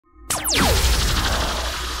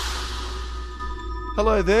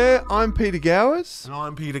Hello there, I'm Peter Gowers. And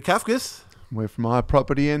I'm Peter Kafkas. We're from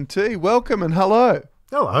iProperty NT. Welcome and hello.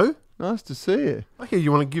 Hello. Nice to see you. I hear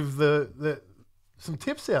you want to give some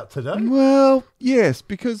tips out today. Well, yes,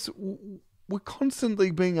 because we're constantly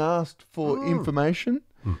being asked for information.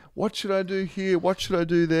 What should I do here? What should I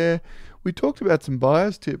do there? We talked about some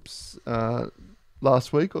buyer's tips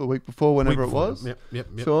last week or the week before, whenever it was. Yep.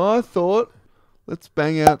 So I thought, let's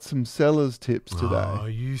bang out some seller's tips today. Oh,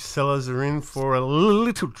 you sellers are in for a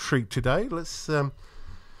little treat today. Let's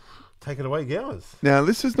take it away, Gowers. Now,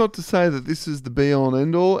 this is not to say that this is the be-all and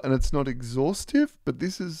end-all and it's not exhaustive, but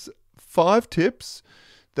this is 5 tips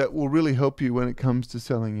that will really help you when it comes to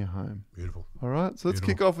selling your home. Beautiful. All right, so let's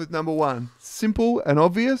kick off with number 1. Simple and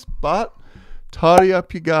obvious, but tidy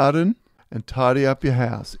up your garden and tidy up your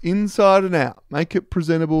house, inside and out. Make it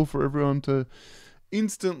presentable for everyone to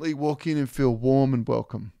instantly walk in and feel warm and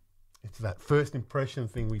welcome. It's that first impression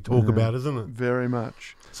thing we talk about, isn't it? Very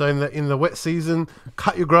much. So in the wet season,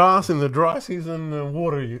 cut your grass. In the dry season,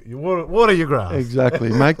 water your grass. Exactly.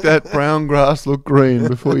 Make that brown grass look green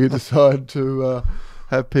before you decide to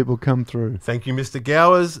have people come through. Thank you, Mr.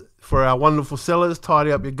 Gowers, for our wonderful sellers.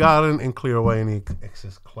 Tidy up your garden and clear away any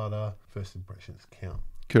excess clutter. First impressions count.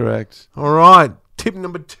 Correct. All right. Tip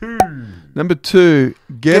number 2. Number 2,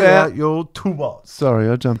 get out your toolbox. Sorry,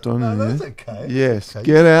 I jumped on you. That's okay. Yes, okay.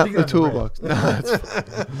 Get out the toolbox. No, it's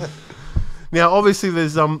fine. Now, obviously,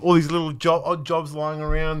 there's all these little odd jobs lying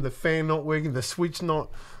around. The fan not working, the switch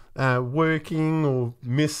not working or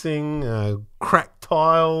missing, cracked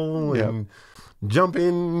tile, and jump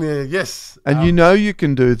in. Yes, and you know you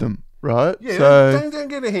can do them, right? Yeah. So don't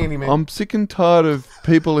get a handyman. I'm sick and tired of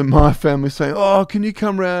people in my family saying, "Oh, can you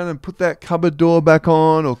come round and put that cupboard door back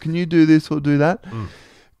on, or can you do this or do that?"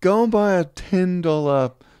 Go and buy a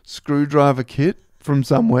 $10 screwdriver kit from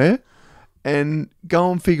somewhere, and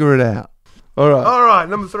go and figure it out. All right,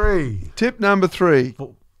 number 3. Tip number 3.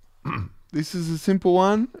 This is a simple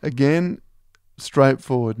one. Again,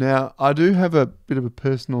 straightforward. Now, I do have a bit of a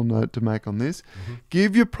personal note to make on this.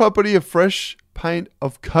 Give your property a fresh paint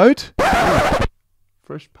of coat.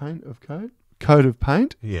 Fresh paint of coat? Coat of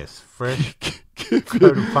paint? Yes, fresh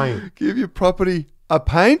coat of paint. Give your property a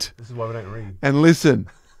paint. This is why we don't read. And listen,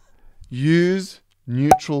 use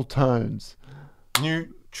neutral tones.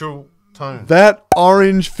 Neutral tone. That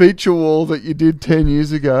orange feature wall that you did 10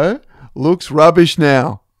 years ago looks rubbish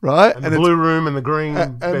now, right? And the blue room and the green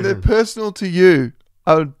bedroom. And they're personal to you.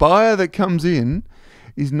 A buyer that comes in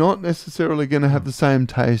is not necessarily going to have the same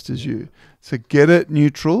taste as you. So get it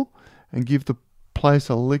neutral and give the place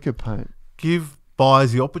a lick of paint. Give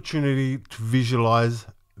buyers the opportunity to visualise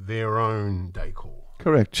their own decor.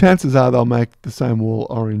 Correct. Chances are they'll make the same wall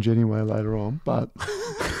orange anyway later on, but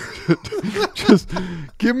just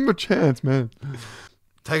give them a chance, man.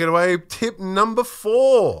 Take it away. Tip number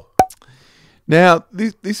 4. Now,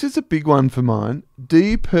 this is a big one for mine.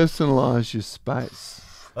 Depersonalise your space.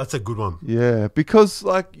 That's a good one. Yeah, because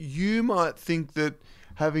like you might think that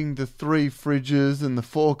having the 3 fridges and the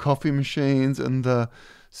 4 coffee machines and the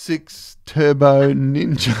 6 turbo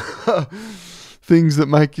ninja things that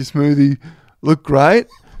make your smoothie look great,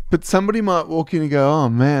 but somebody might walk in and go, "Oh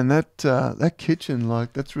man, that kitchen,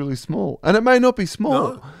 like that's really small," and it may not be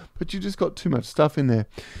small, but you just got too much stuff in there.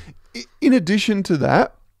 In addition to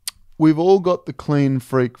that, we've all got the clean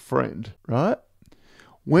freak friend, right?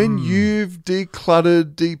 When you've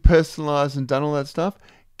decluttered, depersonalized, and done all that stuff,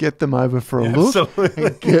 get them over for a look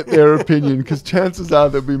and get their opinion, because chances are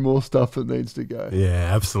there'll be more stuff that needs to go.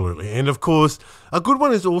 Yeah, absolutely. And of course, a good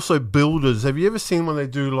one is also builders. Have you ever seen when they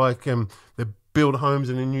do like they build homes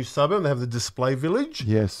in a new suburb? They have the display village.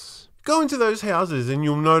 Yes. Go into those houses and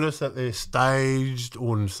you'll notice that they're staged,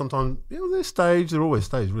 or sometimes they're staged. They're always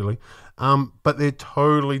staged, really, but they're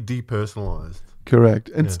totally depersonalized. Correct.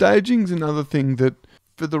 And staging's another thing that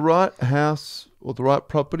for the right house or the right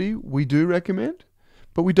property we do recommend,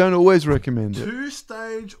 but we don't always recommend it. To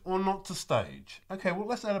stage or not to stage? Okay, well,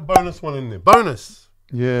 let's add a bonus one in there. Bonus.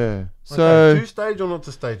 Yeah. So okay, to stage or not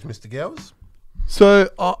to stage, Mr. Gowers? So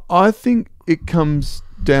I think it comes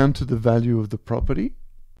down to the value of the property.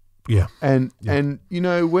 Yeah. And you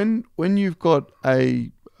know, when you've got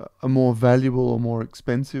a more valuable or more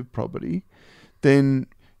expensive property, then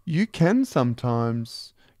you can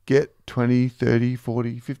sometimes get 20, 30,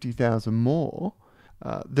 40, 50,000 more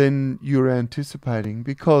than you're anticipating,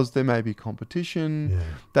 because there may be competition. Yeah.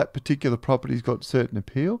 That particular property's got certain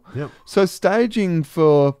appeal. Yep. So staging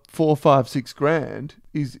for 4, 5, 6 grand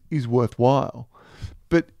is worthwhile.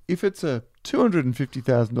 But if it's a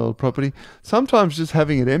 $250,000 property. Sometimes just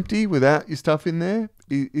having it empty without your stuff in there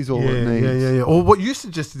is all it needs. Yeah. Or what you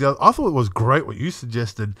suggested, I thought it was great what you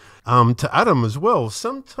suggested to Adam as well.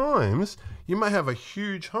 Sometimes you may have a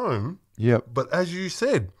huge home, but as you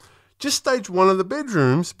said, just stage one of the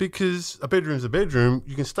bedrooms, because a bedroom's a bedroom.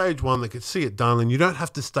 You can stage one that could see it done, and you don't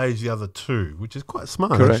have to stage the other two, which is quite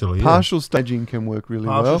smart, actually. Partial staging can work really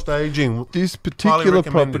well. Partial staging. This particular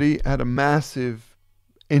property had a massive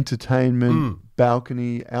entertainment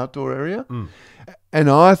balcony outdoor area. And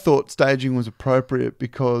I thought staging was appropriate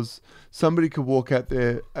because somebody could walk out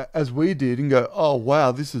there, as we did, and go, oh,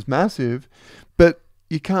 wow, this is massive. But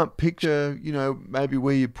you can't picture, maybe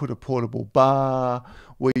where you put a portable bar,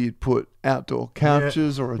 where you'd put outdoor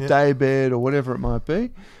couches or a day bed or whatever it might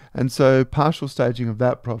be. And so partial staging of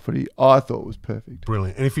that property, I thought was perfect.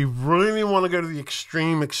 Brilliant. And if you really want to go to the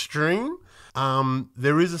extreme,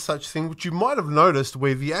 there is a such thing, which you might have noticed,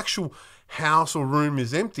 where the actual house or room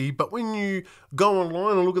is empty, but when you go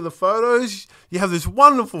online and look at the photos, you have this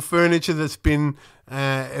wonderful furniture that's been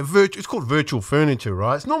it's called virtual furniture,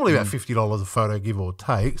 right? It's normally about $50 a photo, give or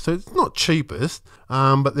take, so it's not cheapest,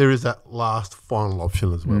 but there is that last final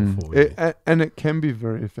option as well for you. And it can be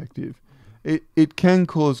very effective. It can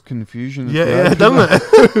cause confusion. Doesn't it?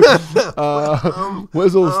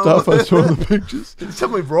 Where's all the stuff I saw in the pictures? Did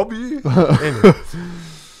somebody rob you? Anyway.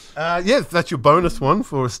 That's your bonus one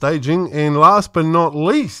for staging. And last but not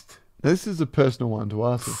least, this is a personal one to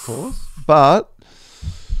us, of course, but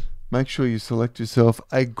make sure you select yourself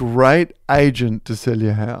a great agent to sell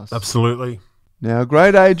your house. Absolutely. Now, a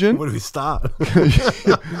great agent. Where do we start?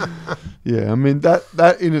 I mean,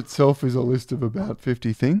 that in itself is a list of about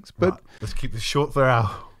 50 things. But let's keep this short for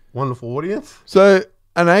our wonderful audience. So,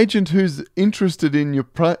 an agent who's interested in your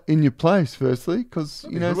place, firstly, because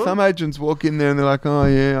some agents walk in there and they're like, oh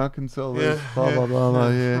yeah, I can sell this, blah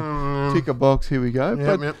blah, tick a box, here we go.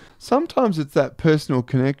 But sometimes it's that personal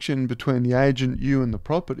connection between the agent, you, and the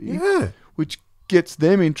property, which gets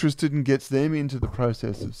them interested and gets them into the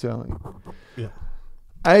process of selling.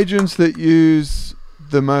 Agents that use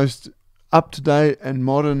the most up-to-date and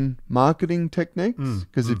modern marketing techniques,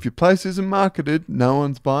 because if your place isn't marketed, no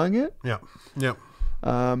one's buying it.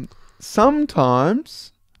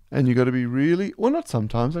 Sometimes, and you got to be not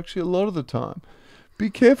sometimes, actually a lot of the time, be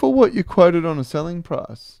careful what you're quoted on a selling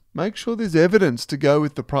price. Make sure there's evidence to go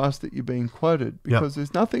with the price that you're being quoted, because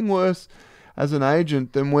there's nothing worse as an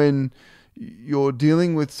agent than when you're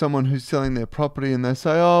dealing with someone who's selling their property and they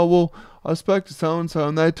say, oh, well, I spoke to so-and-so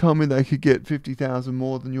and they told me they could get $50,000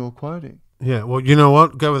 more than you're quoting. Yeah, well, you know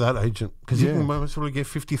what? Go with that agent, because you can most probably get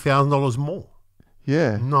 $50,000 more.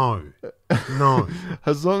 Yeah. No.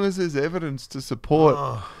 As long as there's evidence to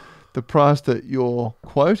support the price that you're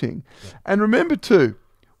quoting. And remember too,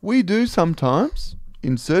 we do sometimes,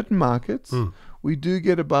 in certain markets, we do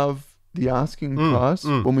get above the asking price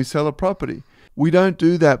when we sell a property. We don't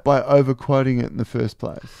do that by overquoting it in the first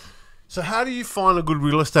place. So how do you find a good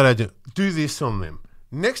real estate agent? Do this on them.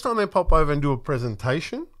 Next time they pop over and do a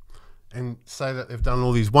presentation and say that they've done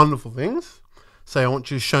all these wonderful things, say, I want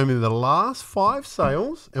you to show me the last 5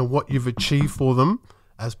 sales and what you've achieved for them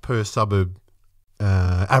as per suburb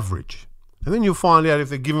average. And then you'll find out if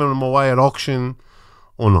they're giving them away at auction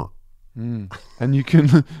or not. And you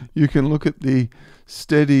can look at the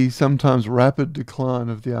steady, sometimes rapid decline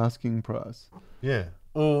of the asking price. That's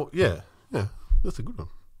a good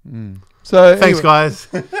one. So thanks, guys.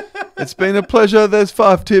 It's been a pleasure. There's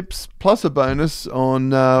 5 tips plus a bonus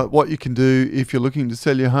on what you can do if you're looking to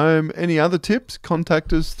sell your home. Any other tips?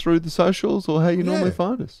 Contact us through the socials or how you normally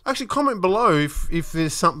find us. Actually, comment below if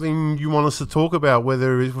there's something you want us to talk about,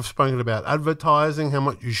 whether we've spoken about advertising, how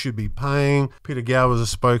much you should be paying. Peter Gowers has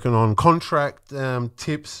spoken on contract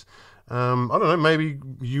tips. I don't know, maybe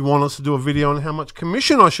you want us to do a video on how much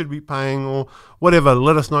commission I should be paying or whatever.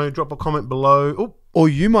 Let us know. Drop a comment below. Or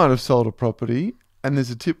you might have sold a property and there's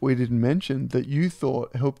a tip we didn't mention that you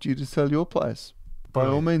thought helped you to sell your place. By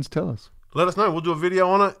all means, tell us. Let us know. We'll do a video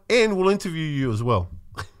on it and we'll interview you as well.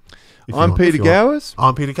 I'm Peter Gowers.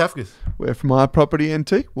 I'm Peter Kafkas. We're from iProperty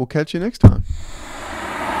NT. We'll catch you next time.